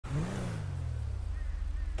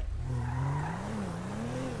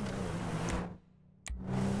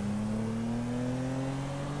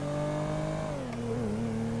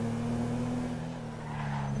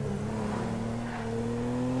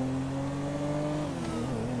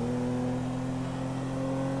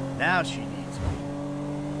Now she needs me.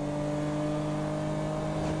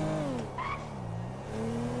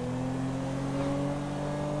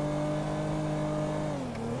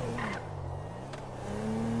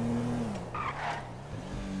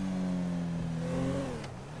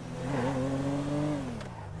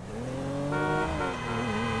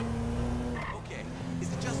 Okay,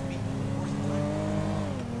 is it just me? Or is it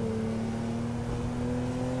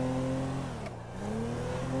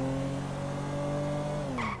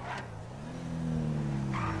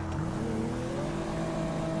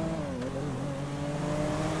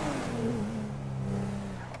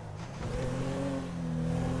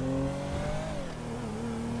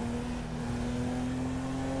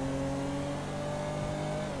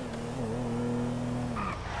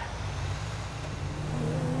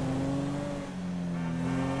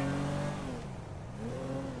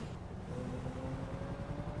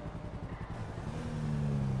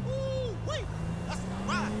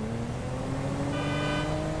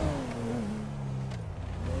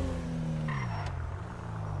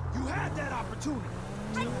opportunity.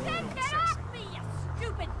 I said get off me, you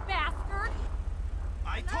stupid bastard!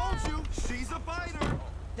 I told you, she's a fighter.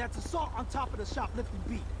 That's assault on top of the shoplifting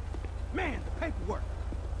beat. Man, the paperwork.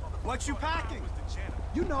 What you packing?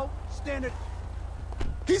 You know, standard.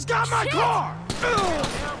 He's got my car!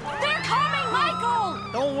 They're coming,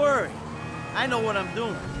 Michael! Don't worry. I know what I'm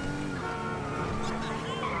doing.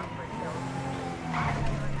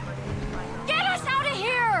 Get us out of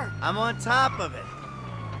here! I'm on top of it.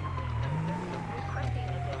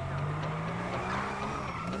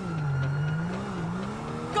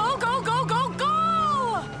 Go, go, go, go,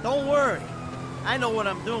 go! Don't worry. I know what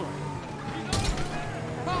I'm doing.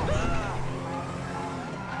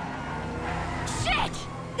 Shit!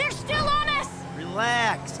 They're still on us!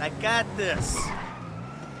 Relax. I got this.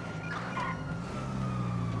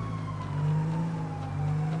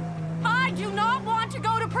 I do not want to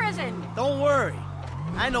go to prison! Don't worry.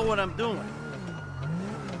 I know what I'm doing.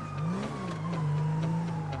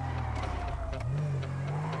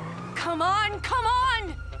 Come on, come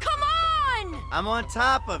on! Come on! I'm on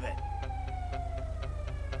top of it.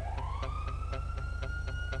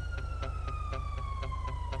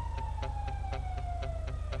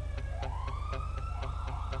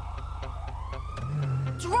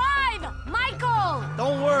 Drive, Michael!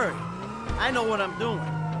 Don't worry. I know what I'm doing.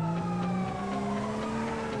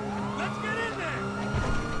 Let's get in there!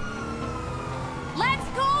 Let's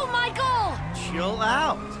go, Michael! Chill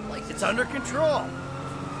out. It's under control.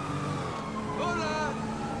 Hola!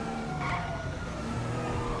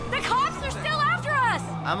 The cops are still after us!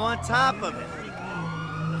 I'm on top of it.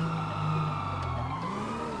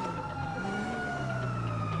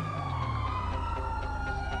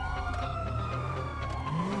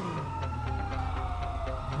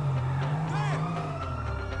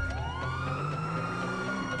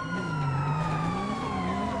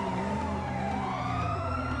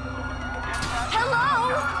 Hello?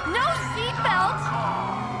 No seatbelt?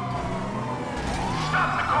 Stop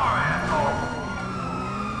the car, asshole!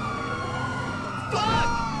 Fuck!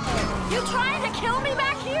 You trying to kill me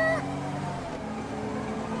back here?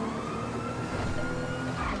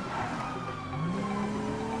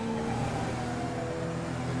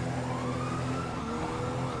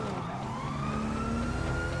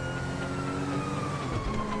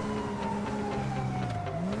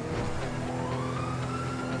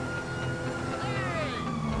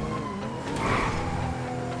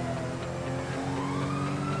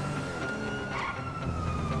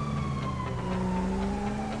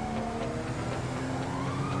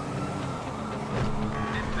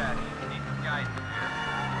 Dispatch, need some guidance here.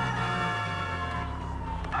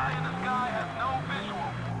 Eye in the sky has no visual.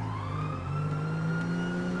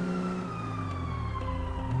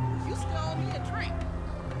 You still owe me a drink.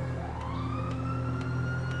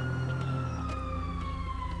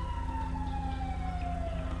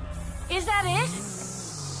 Is that it?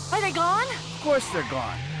 Are they gone? Of course they're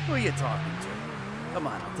gone. Who are you talking to? Come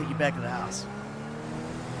on, I'll take you back to the house.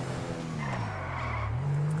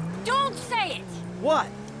 Don't say it! What?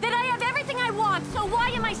 That I have everything I want, so why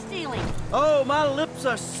am I stealing? Oh, my lips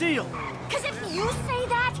are sealed. Because if you say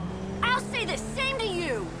that, I'll say the same to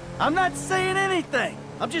you. I'm not saying anything.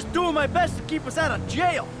 I'm just doing my best to keep us out of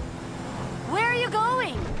jail. Where are you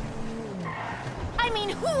going? I mean,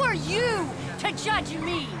 who are you to judge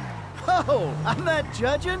me? Oh, I'm not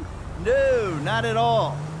judging? No, not at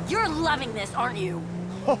all. You're loving this, aren't you?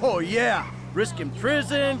 Oh, yeah. Risking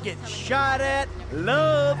prison, getting shot at,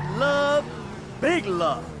 love, love, big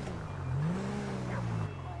love.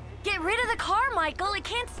 Get rid of the car, Michael. It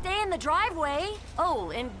can't stay in the driveway. Oh,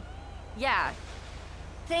 and yeah.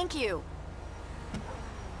 Thank you.